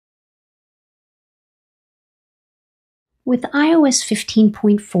With iOS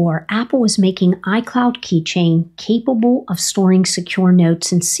 15.4, Apple is making iCloud Keychain capable of storing secure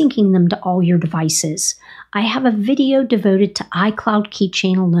notes and syncing them to all your devices. I have a video devoted to iCloud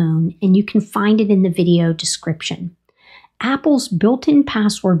Keychain alone, and you can find it in the video description. Apple's built-in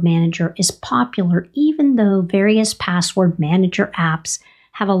password manager is popular even though various password manager apps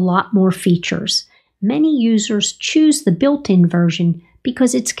have a lot more features. Many users choose the built-in version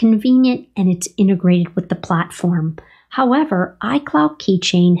because it's convenient and it's integrated with the platform. However, iCloud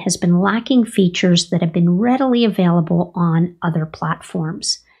Keychain has been lacking features that have been readily available on other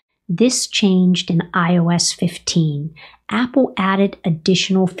platforms. This changed in iOS 15. Apple added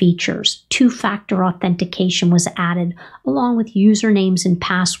additional features. Two-factor authentication was added, along with usernames and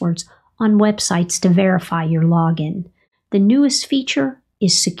passwords on websites to verify your login. The newest feature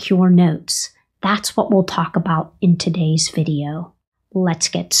is Secure Notes. That's what we'll talk about in today's video. Let's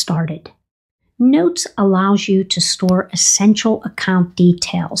get started. Notes allows you to store essential account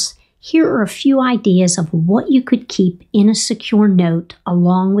details. Here are a few ideas of what you could keep in a secure note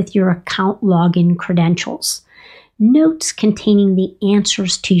along with your account login credentials. Notes containing the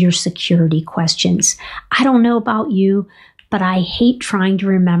answers to your security questions. I don't know about you, but I hate trying to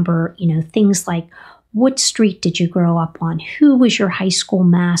remember, things like what street did you grow up on? Who was your high school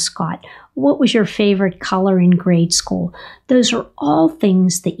mascot? What was your favorite color in grade school? Those are all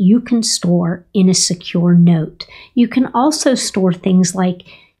things that you can store in a secure note. You can also store things like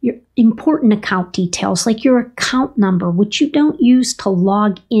your important account details, like your account number, which you don't use to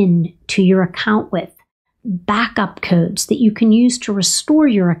log in to your account with. Backup codes that you can use to restore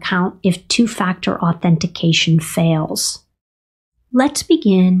your account if two-factor authentication fails. Let's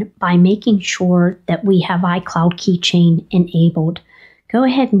begin by making sure that we have iCloud Keychain enabled. Go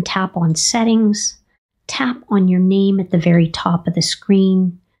ahead and tap on Settings, tap on your name at the very top of the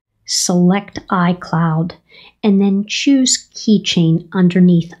screen, select iCloud, and then choose Keychain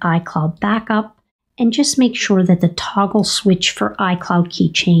underneath iCloud Backup, and just make sure that the toggle switch for iCloud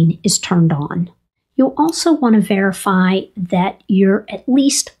Keychain is turned on. You'll also want to verify that you're at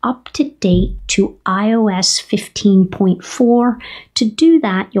least up to date to iOS 15.4. To do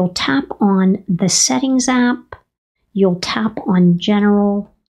that, you'll tap on the Settings app, you'll tap on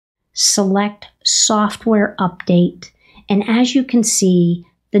General, select Software Update, and as you can see,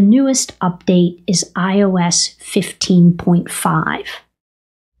 the newest update is iOS 15.5.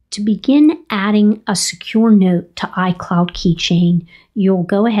 To begin adding a secure note to iCloud Keychain, you'll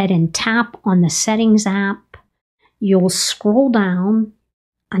go ahead and tap on the Settings app. You'll scroll down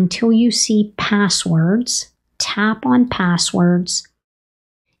until you see Passwords. Tap on Passwords.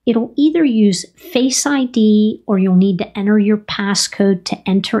 It'll either use Face ID or you'll need to enter your passcode to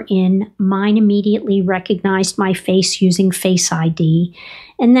enter in. Mine immediately recognized my face using Face ID.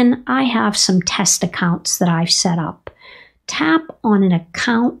 And then I have some test accounts that I've set up. Tap on an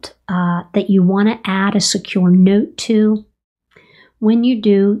account that you want to add a secure note to. When you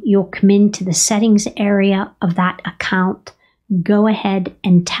do, you'll come into the settings area of that account. Go ahead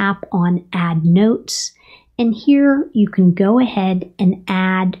and tap on Add Notes. And here you can go ahead and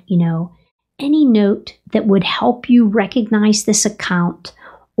add, any note that would help you recognize this account.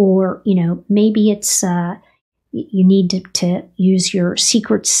 Or, maybe it's you need to use your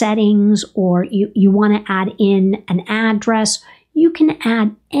secret settings, or you want to add in an address. You can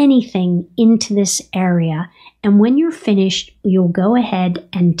add anything into this area. And when you're finished, you'll go ahead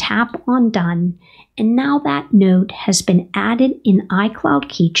and tap on Done. And now that note has been added in iCloud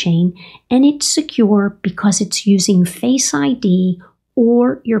Keychain, and it's secure because it's using Face ID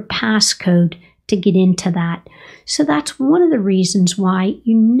or your passcode to get into that. So that's one of the reasons why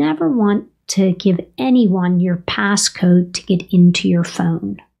you never want to give anyone your passcode to get into your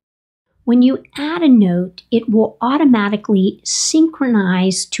phone. When you add a note, it will automatically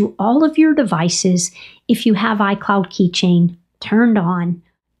synchronize to all of your devices if you have iCloud Keychain turned on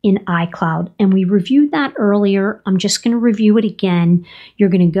in iCloud. And we reviewed that earlier. I'm just going to review it again. You're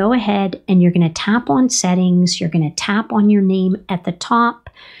going to go ahead and you're going to tap on Settings. You're going to tap on your name at the top.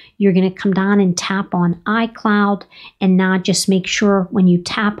 You're going to come down and tap on iCloud, and now just make sure when you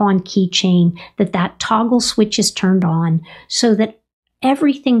tap on Keychain that toggle switch is turned on so that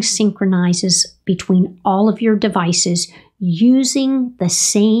everything synchronizes between all of your devices using the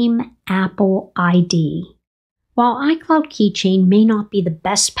same Apple ID. While iCloud Keychain may not be the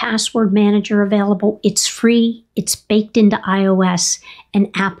best password manager available, it's free, it's baked into iOS, and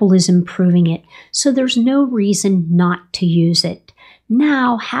Apple is improving it, so there's no reason not to use it.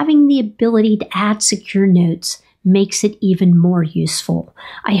 Now, having the ability to add secure notes makes it even more useful.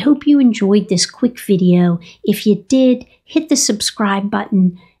 I hope you enjoyed this quick video. If you did, hit the subscribe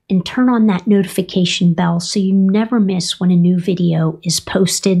button and turn on that notification bell so you never miss when a new video is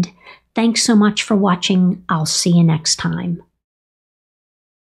posted. Thanks so much for watching. I'll see you next time.